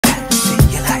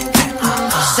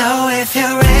if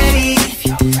you're ready,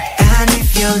 and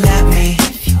if you let me,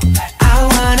 I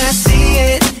wanna see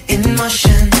it in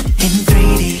motion, in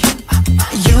 3D.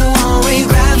 You won't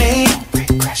regret me.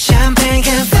 Champagne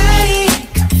confetti,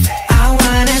 I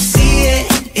wanna see it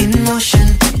in motion,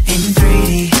 in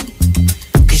 3D.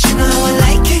 Cause you know I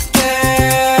like it,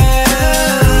 girl.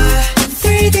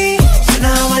 3D, you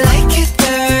know I like it,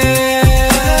 girl.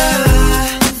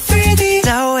 3D.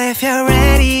 So if you're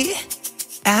ready,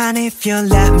 and if you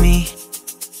let me,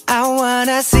 I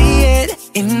wanna see it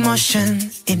in motion,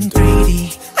 in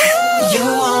 3D. You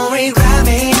won't regret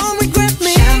me.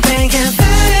 Champagne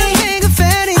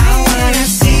confetti, I wanna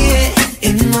see it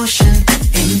in motion,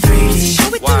 in 3D.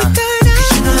 Why? Cause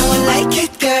you know I like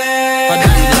it, girl. Why do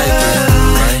you like it,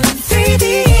 right? 3D,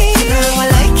 you know I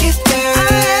like it, girl.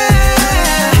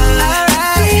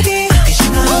 3D, cause you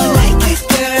know I like it,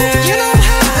 girl. You know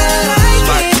how I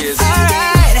like it.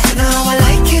 Alright, you know I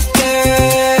like it, girl.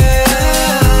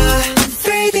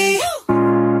 3D.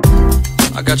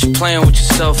 I got you playing with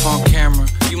yourself on camera.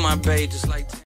 You my babe just like